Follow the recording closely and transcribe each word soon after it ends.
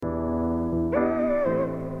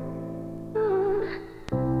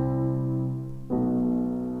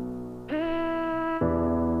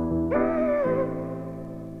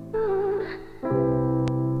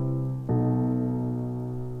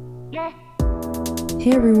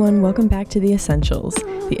Hey everyone, welcome back to The Essentials,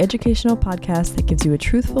 the educational podcast that gives you a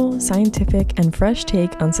truthful, scientific, and fresh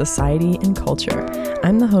take on society and culture.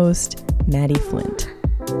 I'm the host, Maddie Flint.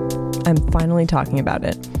 I'm finally talking about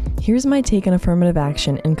it. Here's my take on affirmative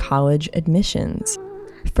action in college admissions.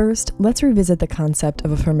 First, let's revisit the concept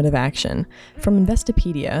of affirmative action. From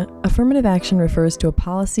Investopedia, affirmative action refers to a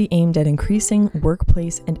policy aimed at increasing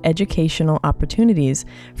workplace and educational opportunities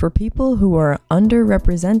for people who are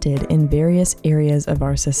underrepresented in various areas of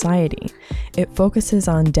our society. It focuses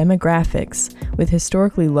on demographics with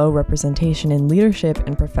historically low representation in leadership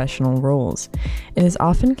and professional roles. It is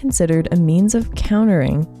often considered a means of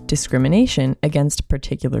countering discrimination against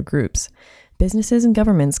particular groups. Businesses and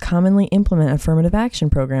governments commonly implement affirmative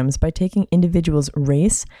action programs by taking individuals'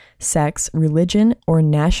 race, sex, religion, or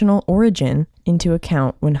national origin into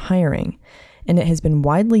account when hiring, and it has been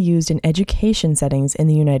widely used in education settings in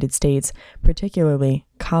the United States, particularly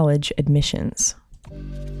college admissions.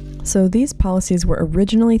 So these policies were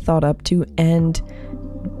originally thought up to end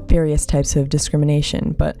various types of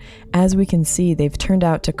discrimination, but as we can see, they've turned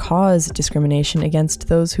out to cause discrimination against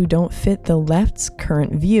those who don't fit the left's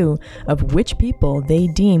current view of which people they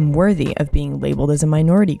deem worthy of being labeled as a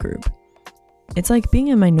minority group. It's like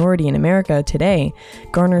being a minority in America today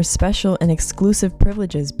garners special and exclusive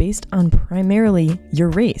privileges based on primarily your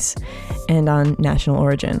race and on national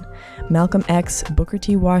origin. Malcolm X, Booker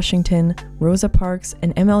T. Washington, Rosa Parks,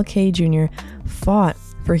 and MLK Jr. fought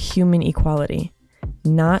for human equality,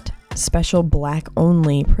 not special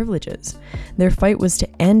black-only privileges. Their fight was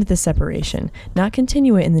to end the separation, not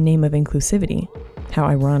continue it in the name of inclusivity. How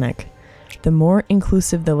ironic. The more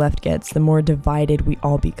inclusive the left gets, the more divided we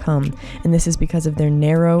all become, and this is because of their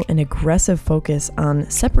narrow and aggressive focus on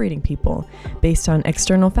separating people based on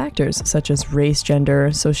external factors such as race, gender,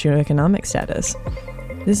 socioeconomic status.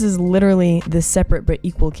 This is literally the separate but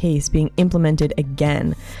equal case being implemented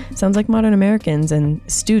again. Sounds like modern Americans and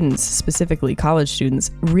students, specifically college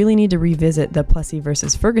students, really need to revisit the Plessy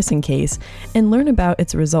versus Ferguson case and learn about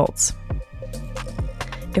its results.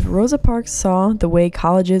 If Rosa Parks saw the way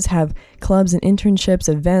colleges have clubs and internships,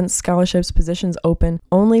 events, scholarships, positions open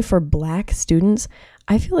only for black students,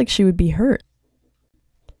 I feel like she would be hurt.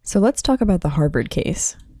 So let's talk about the Harvard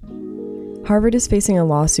case. Harvard is facing a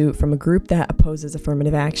lawsuit from a group that opposes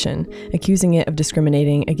affirmative action, accusing it of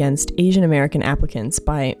discriminating against Asian American applicants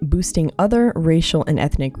by boosting other racial and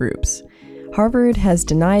ethnic groups. Harvard has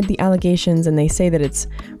denied the allegations, and they say that its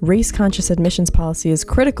race-conscious admissions policy is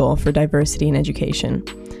critical for diversity in education.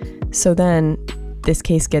 So then this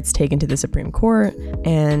case gets taken to the Supreme Court,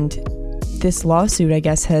 and this lawsuit, I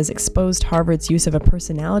guess, has exposed Harvard's use of a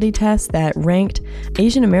personality test that ranked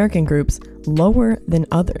Asian American groups lower than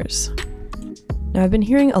others. Now, I've been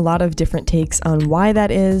hearing a lot of different takes on why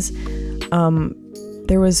that is.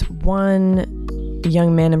 There was one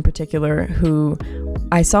young man in particular who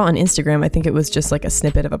I saw on Instagram. I think it was just like a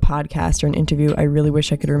snippet of a podcast or an interview. I really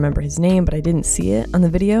wish I could remember his name, but I didn't see it on the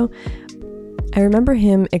video. I remember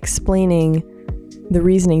him explaining the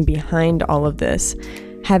reasoning behind all of this,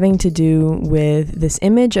 having to do with this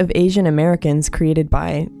image of Asian Americans created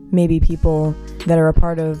by maybe people that are a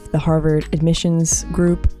part of the Harvard admissions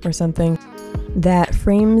group or something, that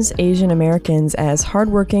frames Asian Americans as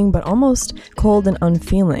hardworking but almost cold and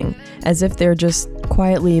unfeeling, as if they're just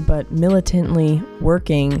quietly but militantly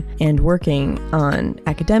working on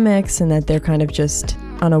academics, and that they're kind of just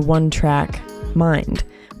on a one-track mind,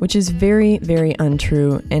 which is very, very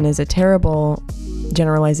untrue and is a terrible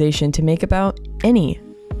generalization to make about any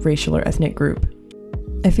racial or ethnic group.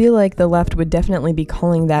 I feel like the left would definitely be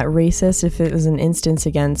calling that racist if it was an instance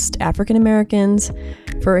against African Americans,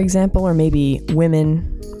 for example, or maybe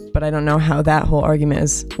women, but I don't know how that whole argument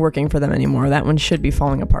is working for them anymore. That one should be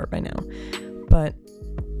falling apart by now. But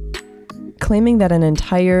claiming that an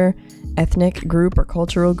entire ethnic group or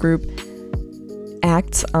cultural group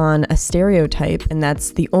acts on a stereotype, and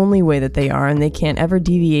that's the only way that they are, and they can't ever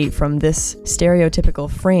deviate from this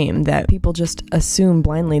stereotypical frame that people just assume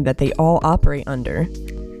blindly that they all operate under,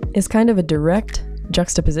 is kind of a direct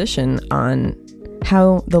juxtaposition on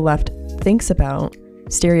how the left thinks about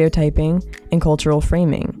stereotyping and cultural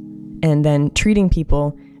framing, and then treating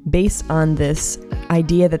people based on this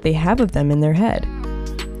idea that they have of them in their head.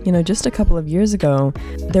 You know, just a couple of years ago,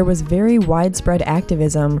 there was very widespread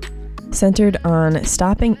activism centered on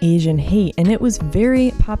stopping Asian hate, and it was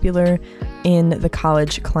very popular in the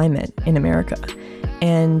college climate in America.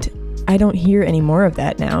 And I don't hear any more of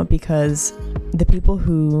that now, because the people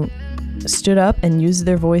who stood up and used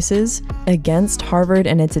their voices against Harvard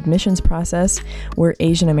and its admissions process were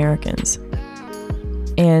Asian Americans.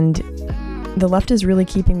 And the left is really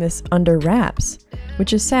keeping this under wraps,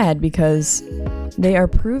 which is sad because they are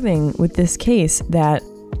proving with this case that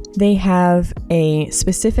they have a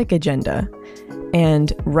specific agenda.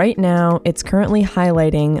 And right now, it's currently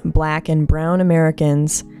highlighting Black and brown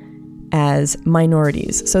Americans as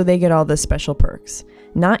minorities. So they get all the special perks,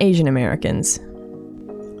 not Asian Americans.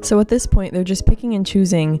 So at this point, they're just picking and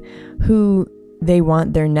choosing who they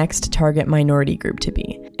want their next target minority group to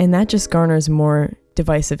be. And that just garners more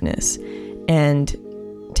divisiveness and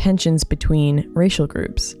tensions between racial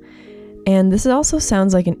groups. And this also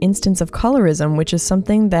sounds like an instance of colorism, which is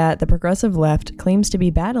something that the progressive left claims to be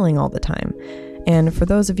battling all the time. And for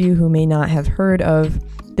those of you who may not have heard of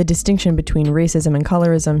the distinction between racism and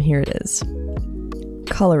colorism, here it is.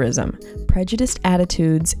 Colorism: prejudiced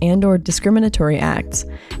attitudes and/or discriminatory acts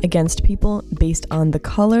against people based on the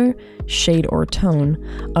color, shade, or tone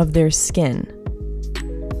of their skin.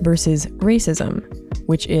 Versus racism,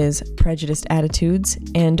 which is prejudiced attitudes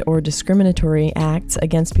and/or discriminatory acts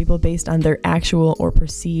against people based on their actual or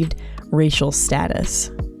perceived racial status.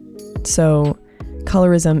 So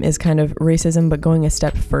colorism is kind of racism, but going a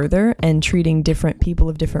step further and treating different people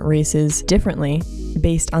of different races differently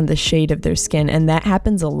based on the shade of their skin. And that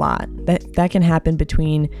happens a lot. That can happen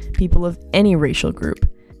between people of any racial group.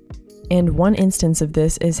 And one instance of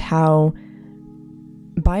this is how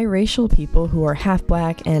biracial people who are half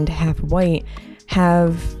Black and half white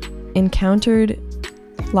have encountered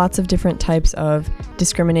lots of different types of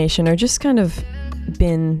discrimination, or just kind of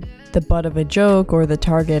been the butt of a joke or the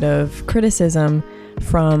target of criticism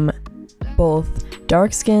from both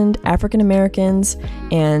dark-skinned African Americans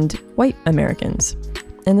and white Americans.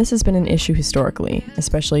 And this has been an issue historically,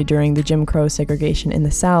 especially during the Jim Crow segregation in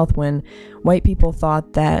the South, when white people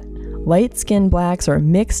thought that light-skinned Blacks or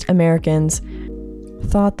mixed Americans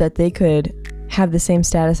thought that they could have the same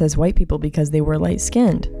status as white people because they were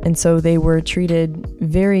light-skinned. And so they were treated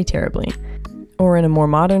very terribly. Or in a more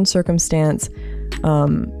modern circumstance,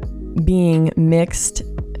 being mixed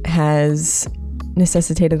has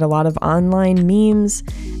necessitated a lot of online memes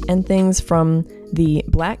and things from the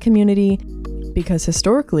Black community, because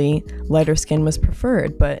historically lighter skin was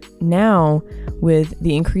preferred. But now, with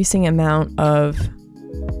the increasing amount of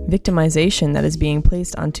victimization that is being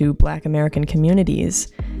placed onto Black American communities,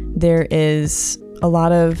 there is a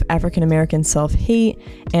lot of African American self-hate,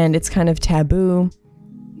 and it's kind of taboo,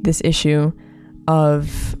 this issue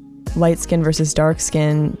of light skin versus dark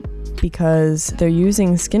skin, because they're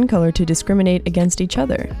using skin color to discriminate against each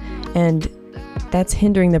other, and that's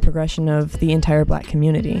hindering the progression of the entire Black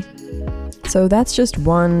community. So that's just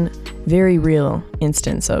one very real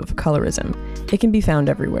instance of colorism. It can be found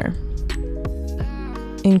everywhere,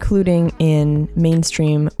 including in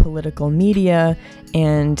mainstream political media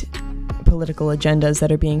and political agendas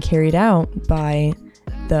that are being carried out by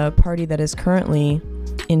the party that is currently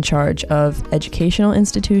in charge of educational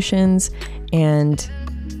institutions and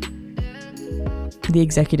the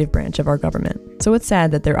executive branch of our government. So it's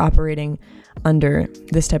sad that they're operating under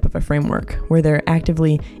this type of a framework where they're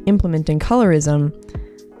actively implementing colorism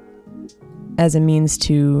as a means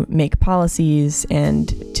to make policies and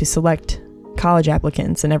to select college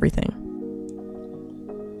applicants and everything.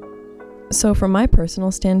 So from my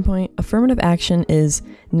personal standpoint, affirmative action is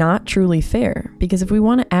not truly fair, because if we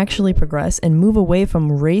want to actually progress and move away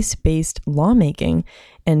from race-based lawmaking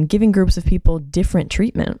and giving groups of people different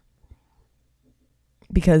treatment,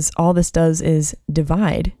 because all this does is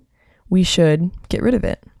divide, we should get rid of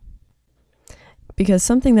it. Because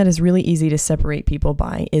something that is really easy to separate people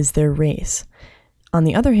by is their race. On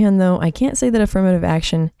the other hand, though, I can't say that affirmative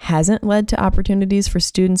action hasn't led to opportunities for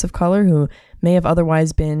students of color who may have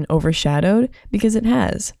otherwise been overshadowed, because it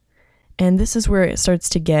has. And this is where it starts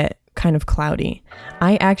to get kind of cloudy.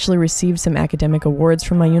 I actually received some academic awards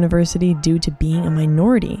from my university due to being a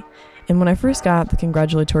minority. And when I first got the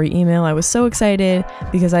congratulatory email, I was so excited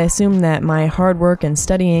because I assumed that my hard work and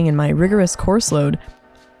studying and my rigorous course load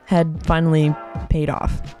had finally paid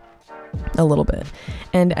off a little bit.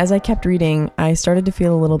 And as I kept reading, I started to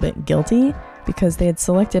feel a little bit guilty because they had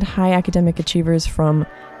selected high academic achievers from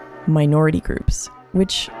minority groups,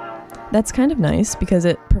 which that's kind of nice because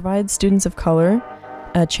it provides students of color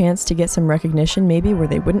a chance to get some recognition maybe where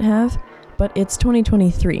they wouldn't have. But it's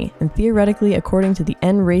 2023, and theoretically, according to the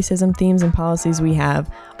end racism themes and policies we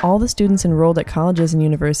have, all the students enrolled at colleges and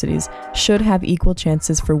universities should have equal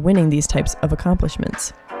chances for winning these types of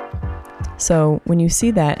accomplishments. So when you see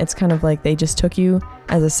that, it's kind of like they just took you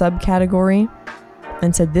as a subcategory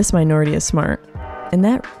and said this minority is smart, and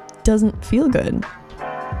that doesn't feel good.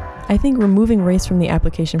 I think removing race from the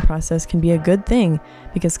application process can be a good thing,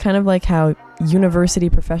 because kind of like how university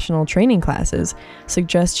professional training classes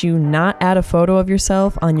suggest you not add a photo of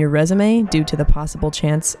yourself on your resume due to the possible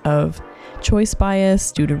chance of choice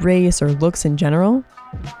bias due to race or looks in general,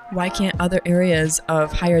 why can't other areas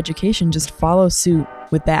of higher education just follow suit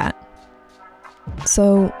with that?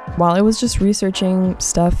 So while I was just researching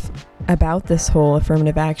stuff about this whole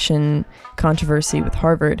affirmative action controversy with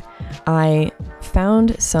Harvard, I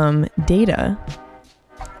found some data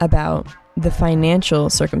about the financial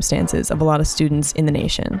circumstances of a lot of students in the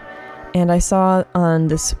nation. And I saw on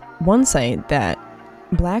this one site that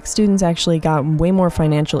Black students actually got way more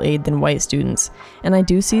financial aid than white students. And I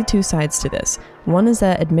do see two sides to this. One is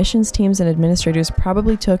that admissions teams and administrators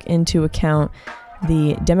probably took into account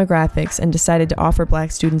the demographics and decided to offer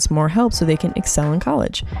Black students more help so they can excel in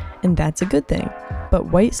college. And that's a good thing.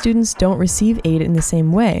 But white students don't receive aid in the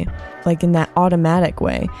same way, like in that automatic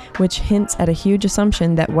way, which hints at a huge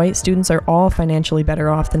assumption that white students are all financially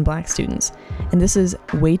better off than Black students. And this is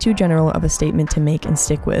way too general of a statement to make and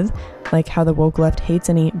stick with, like how the woke left hates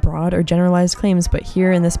any broad or generalized claims, but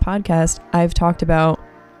here in this podcast, I've talked about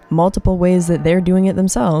multiple ways that they're doing it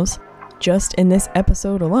themselves, just in this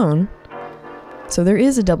episode alone. So there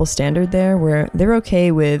is a double standard there where they're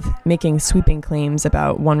okay with making sweeping claims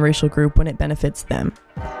about one racial group when it benefits them.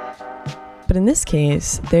 But in this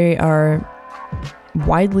case, they are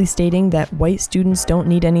widely stating that white students don't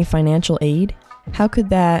need any financial aid. How could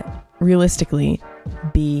that realistically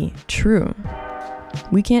be true?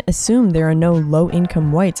 We can't assume there are no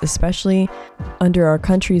low-income whites, especially under our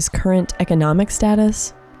country's current economic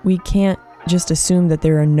status. We can't just assume that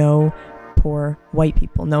there are no poor white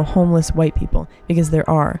people, no homeless white people, because there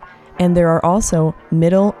are. And there are also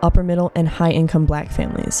middle, upper middle, and high income Black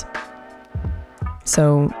families.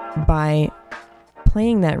 So by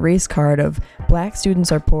playing that race card of Black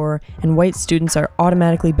students are poor and white students are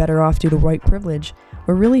automatically better off due to white privilege,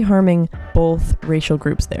 we're really harming both racial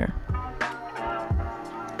groups there.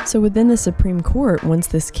 So within the Supreme Court, once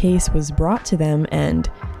this case was brought to them and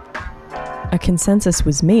a consensus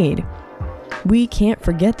was made, we can't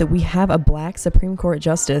forget that we have a Black Supreme Court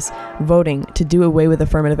justice voting to do away with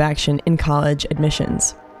affirmative action in college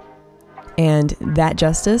admissions. And that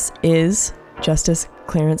justice is Justice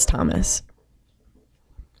Clarence Thomas.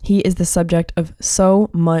 He is the subject of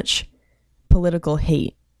so much political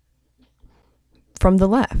hate from the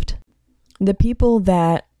left. The people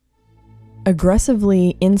that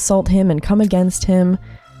aggressively insult him and come against him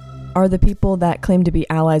are the people that claim to be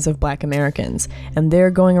allies of Black Americans, and they're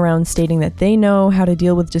going around stating that they know how to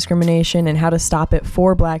deal with discrimination and how to stop it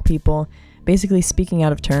for Black people, basically speaking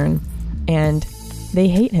out of turn, and they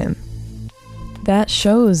hate him. That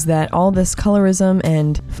shows that all this colorism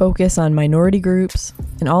and focus on minority groups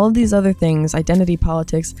and all of these other things, identity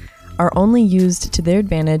politics, are only used to their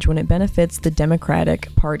advantage when it benefits the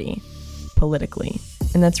Democratic Party politically.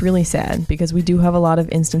 And that's really sad, because we do have a lot of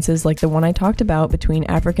instances like the one I talked about between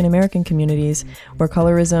African American communities where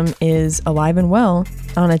colorism is alive and well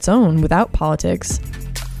on its own without politics.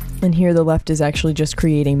 And here the left is actually just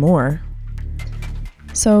creating more.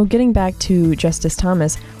 So getting back to Justice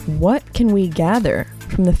Thomas, what can we gather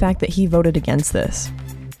from the fact that he voted against this?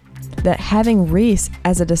 That having race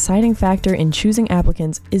as a deciding factor in choosing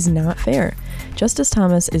applicants is not fair. Justice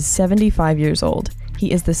Thomas is 75 years old.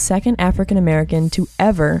 He is the second African American to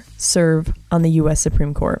ever serve on the U.S.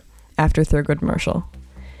 Supreme Court, after Thurgood Marshall.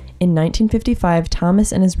 In 1955,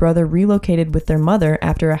 Thomas and his brother relocated with their mother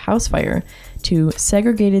after a house fire to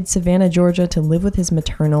segregated Savannah, Georgia, to live with his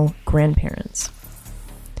maternal grandparents.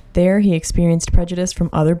 There, he experienced prejudice from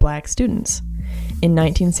other Black students. In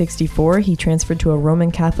 1964, he transferred to a Roman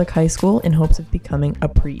Catholic high school in hopes of becoming a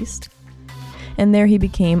priest. And there he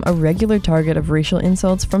became a regular target of racial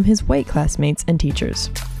insults from his white classmates and teachers.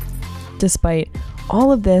 Despite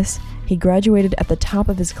all of this, he graduated at the top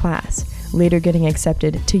of his class, later getting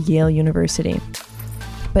accepted to Yale University.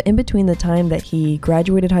 But in between the time that he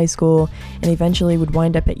graduated high school and eventually would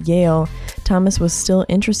wind up at Yale, Thomas was still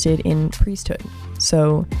interested in priesthood.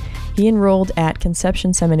 So he enrolled at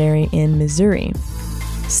Conception Seminary in Missouri,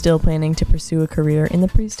 still planning to pursue a career in the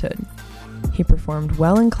priesthood. He performed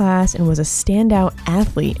well in class and was a standout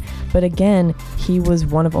athlete, but again, he was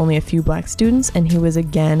one of only a few Black students, and he was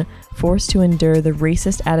again forced to endure the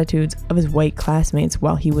racist attitudes of his white classmates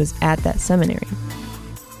while he was at that seminary.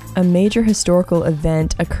 A major historical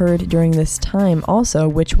event occurred during this time also,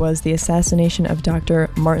 which was the assassination of Dr.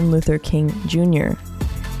 Martin Luther King Jr.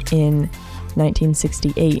 in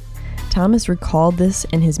 1968. Thomas recalled this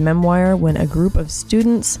in his memoir when a group of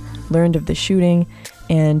students learned of the shooting,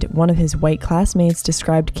 and one of his white classmates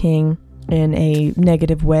described King in a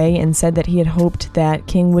negative way and said that he had hoped that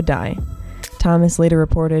King would die. Thomas later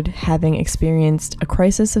reported having experienced a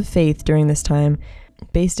crisis of faith during this time,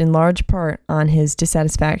 based in large part on his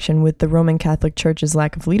dissatisfaction with the Roman Catholic Church's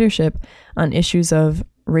lack of leadership on issues of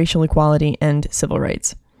racial equality and civil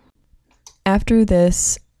rights. After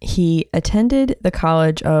this, he attended the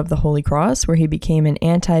College of the Holy Cross, where he became an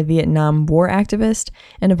anti-Vietnam War activist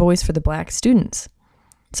and a voice for the Black students.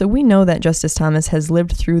 So we know that Justice Thomas has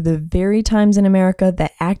lived through the very times in America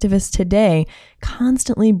that activists today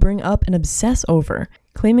constantly bring up and obsess over,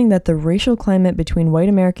 claiming that the racial climate between white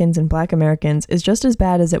Americans and Black Americans is just as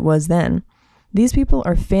bad as it was then. These people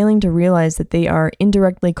are failing to realize that they are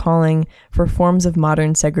indirectly calling for forms of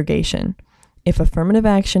modern segregation. If affirmative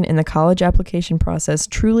action in the college application process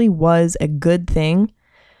truly was a good thing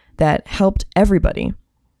that helped everybody,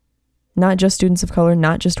 not just students of color,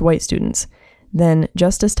 not just white students, then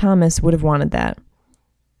Justice Thomas would have wanted that.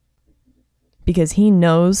 Because he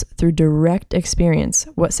knows through direct experience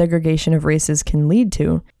what segregation of races can lead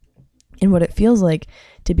to and what it feels like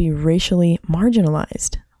to be racially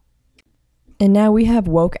marginalized. And now we have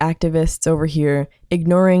woke activists over here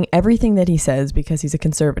ignoring everything that he says because he's a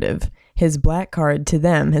conservative. His black card to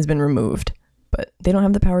them has been removed, but they don't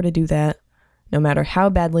have the power to do that. No matter how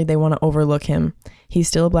badly they want to overlook him, he's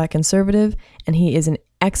still a Black conservative, and he is an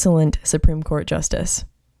excellent Supreme Court justice.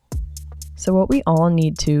 So what we all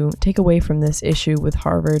need to take away from this issue with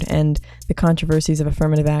Harvard and the controversies of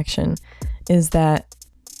affirmative action is that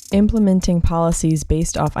implementing policies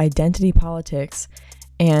based off identity politics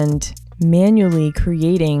and manually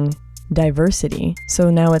creating diversity, so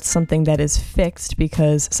now it's something that is fixed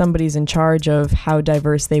because somebody's in charge of how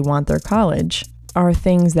diverse they want their college, are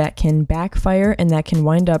things that can backfire and that can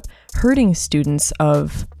wind up hurting students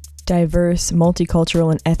of diverse,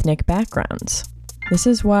 multicultural, and ethnic backgrounds. This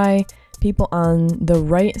is why people on the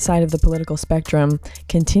right side of the political spectrum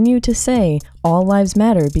continue to say all lives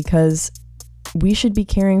matter, because we should be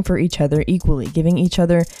caring for each other equally, giving each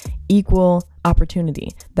other equal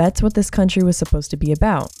opportunity. That's what this country was supposed to be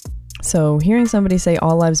about. So hearing somebody say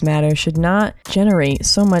all lives matter should not generate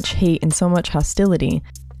so much hate and so much hostility,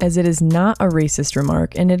 as it is not a racist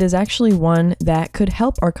remark, and it is actually one that could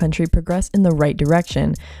help our country progress in the right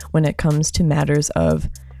direction when it comes to matters of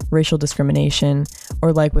racial discrimination,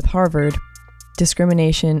 or like with Harvard,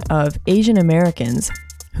 discrimination of Asian Americans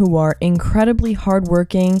who are incredibly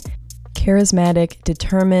hardworking, charismatic,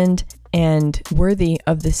 determined, and worthy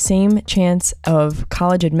of the same chance of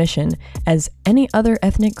college admission as any other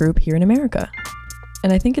ethnic group here in America.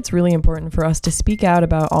 And I think it's really important for us to speak out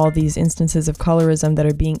about all these instances of colorism that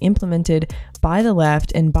are being implemented by the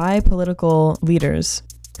left and by political leaders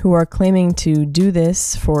who are claiming to do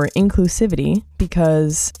this for inclusivity,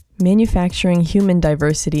 because manufacturing human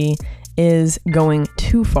diversity is going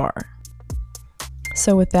too far.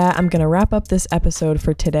 So with that, I'm going to wrap up this episode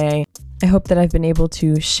for today. I hope that I've been able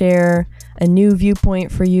to share a new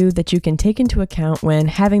viewpoint for you that you can take into account when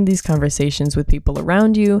having these conversations with people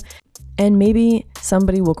around you. And maybe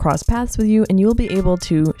somebody will cross paths with you and you'll be able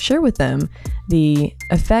to share with them the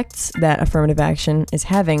effects that affirmative action is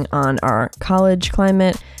having on our college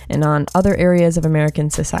climate and on other areas of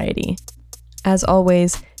American society. As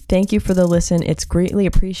always, thank you for the listen. It's greatly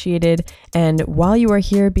appreciated. And while you are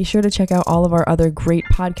here, be sure to check out all of our other great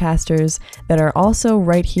podcasters that are also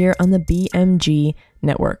right here on the BMG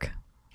network.